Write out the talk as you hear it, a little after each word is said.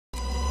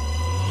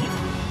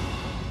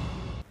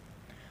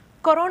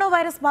Corona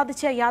virus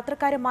ബാധിച്ച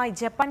യാത്രക്കാരുമായി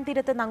Japan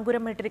തീരത്ത്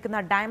നങ്കൂരമിട്ടിരിക്കുന്ന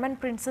diamond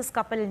princess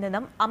കപ്പലിൽ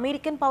നിന്നും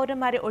അമേരിക്കൻ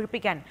പൗരന്മാരെ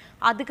ഒഴിപ്പിക്കാൻ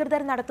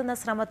അധികൃതർ നടത്തുന്ന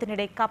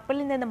ശ്രമത്തിനിടെ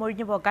കപ്പലിൽ നിന്നും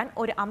ഒഴിഞ്ഞുപോകാൻ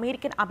ഒരു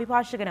അമേരിക്കൻ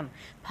അഭിഭാഷകനും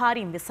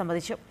ഭാര്യയും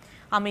വിസമ്മതിച്ചു.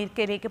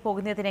 അമേരിക്കയിലേക്ക്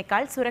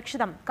പോകുന്നതിനേക്കാൾ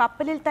സുരക്ഷിതം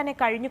കപ്പലിൽ തന്നെ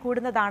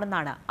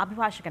കഴിഞ്ഞുകൂടുന്നതാണെന്നാണ്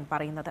അഭിഭാഷകൻ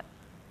പറയുന്നത്.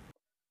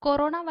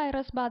 കൊറോണ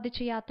വൈറസ് ബാധിച്ച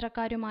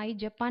യാത്രക്കാരുമായി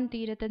ജപ്പാൻ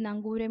തീരത്ത്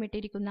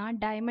നങ്കൂരമിട്ടിരിക്കുന്ന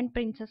ഡയമണ്ട്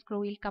പ്രിൻസസ്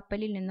ക്രൂയിസ്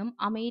കപ്പലിൽ നിന്നും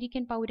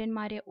അമേരിക്കൻ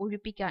പൗരന്മാരെ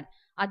ഒഴിപ്പിക്കാൻ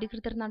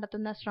അധികൃതർ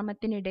നടത്തുന്ന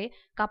ശ്രമത്തിനിടെ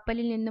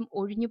കപ്പലിൽ നിന്നും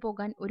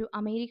ഒഴിഞ്ഞുപോകാൻ ഒരു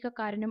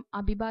അമേരിക്കക്കാരനും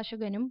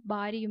അഭിഭാഷകനും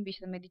ഭാര്യയും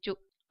വിസമ്മതിച്ചു.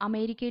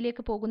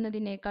 അമേരിക്കയിലേക്ക്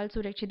പോകുന്നതിനേക്കാൾ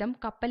സുരക്ഷിതം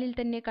കപ്പലിൽ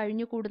തന്നെ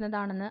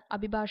കഴിഞ്ഞുകൂടുന്നതാണെന്ന്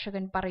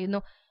അഭിഭാഷകൻ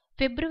പറയുന്നു.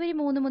 ഫെബ്രുവരി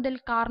 3 മുതൽ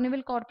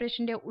കാർണിവൽ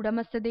കോർപ്പറേഷന്റെ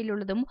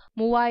ഉടമസ്ഥതയിലുള്ളതും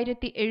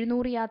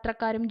 3700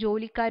 യാത്രക്കാരും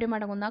ജോലിക്കാരും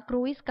അടങ്ങുന്ന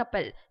ക്രൂയിസ്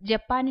കപ്പൽ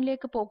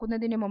ജപ്പാനിലേക്ക്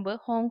പോകുന്നതിന് മുമ്പ്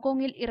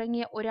ഹോങ്കോങ്ങിൽ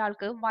ഇറങ്ങിയ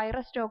ഒരാൾക്ക്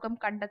വൈറസ് രോഗം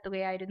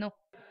കണ്ടെത്തുകയായിരുന്നു.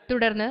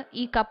 തുടർന്ന്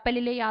ഈ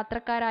കപ്പലിലെ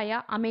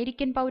യാത്രക്കാരായ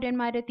അമേരിക്കൻ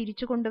പൗരന്മാരെ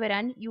തിരിച്ചു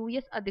കൊണ്ടുവരാൻ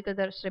US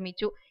അധികൃതർ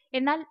ശ്രമിച്ചു.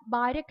 എന്നാൽ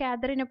ഭാര്യ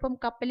കാതറിനൊപ്പം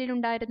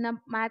കപ്പലിലുണ്ടായിരുന്ന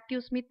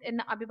മാത്യു സ്മിത്ത്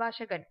എന്ന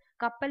അഭിഭാഷകൻ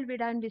കപ്പൽ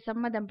വിടാൻ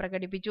വിസമ്മതം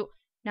പ്രകടിപ്പിച്ചു.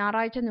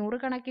 ഞായറാഴ്ച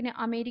നൂറുകണക്കിന്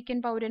അമേരിക്കൻ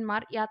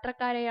പൗരന്മാർ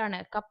യാത്രക്കാരെയാണ്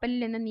കപ്പലിൽ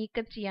നിന്ന്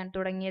നീക്കം ചെയ്യാൻ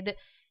തുടങ്ങിയത്.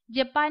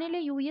 ജപ്പാനിലെ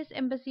US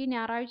എംബസി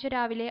ഞായറാഴ്ച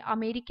രാവിലെ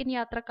അമേരിക്കൻ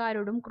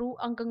യാത്രക്കാരോടും ക്രൂ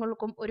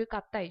അംഗങ്ങൾക്കും ഒരു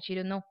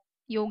കത്തയച്ചിരുന്നു.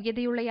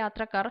 യോഗ്യതയുള്ള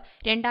യാത്രക്കാർ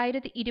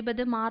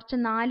 2020 മാർച്ച്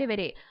 4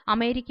 വരെ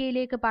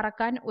അമേരിക്കയിലേക്ക്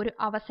പറക്കാൻ ഒരു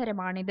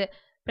അവസരമാണിത്.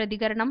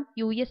 പ്രതികരണം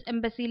US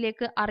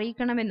എംബസിയിലേക്ക്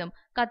അറിയിക്കണമെന്നും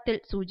കത്തിൽ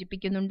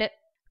സൂചിപ്പിക്കുന്നുണ്ട്.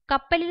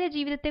 കപ്പലിലെ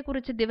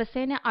ജീവിതത്തെക്കുറിച്ച്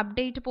ദിവസേന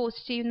അപ്ഡേറ്റ്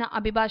പോസ്റ്റ് ചെയ്യുന്ന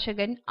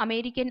അഭിഭാഷകൻ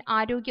അമേരിക്കൻ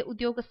ആരോഗ്യ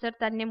ഉദ്യോഗസ്ഥർ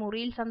തന്നെ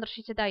മുറിയിൽ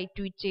സന്ദർശിച്ചതായി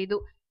ട്വീറ്റ് ചെയ്തു.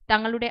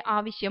 തങ്ങളുടെ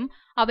ആവശ്യം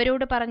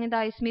അവരോട്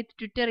പറഞ്ഞതായി സ്മിത്ത്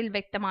ട്വിറ്ററിൽ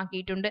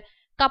വ്യക്തമാക്കിയിട്ടുണ്ട്.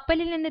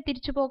 കപ്പലിൽ നിന്ന്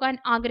തിരിച്ചുപോകാൻ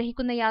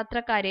ആഗ്രഹിക്കുന്ന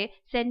യാത്രക്കാരെ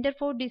സെന്റർ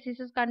ഫോർ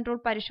ഡിസീസസ് കൺട്രോൾ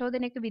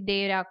പരിശോധനയ്ക്ക്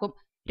വിധേയരാക്കും.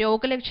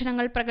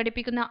 രോഗലക്ഷണങ്ങൾ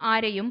പ്രകടിപ്പിക്കുന്ന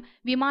ആരെയും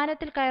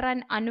വിമാനത്തിൽ കയറാൻ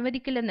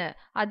അനുവദിക്കില്ലെന്ന്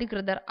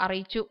അധികൃതർ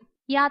അറിയിച്ചു.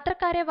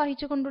 യാത്രക്കാരെ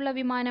വഹിച്ചുകൊണ്ടുള്ള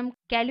വിമാനം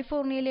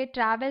കാലിഫോർണിയയിലെ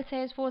travels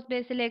air force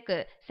ബേസിലേക്കോ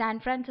San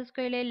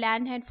ഫ്രാൻസിസ്കോയിലെ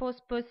land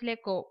air force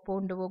ബേസിലേക്കോ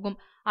കൊണ്ടുപോകും.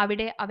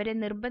 അവിടെ അവരെ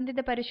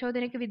നിർബന്ധിത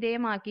പരിശോധനയ്ക്ക്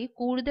വിധേയമാക്കി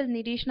കൂടുതൽ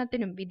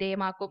നിരീക്ഷണത്തിനും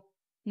വിധേയമാക്കും.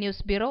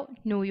 News bureau,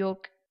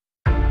 New York.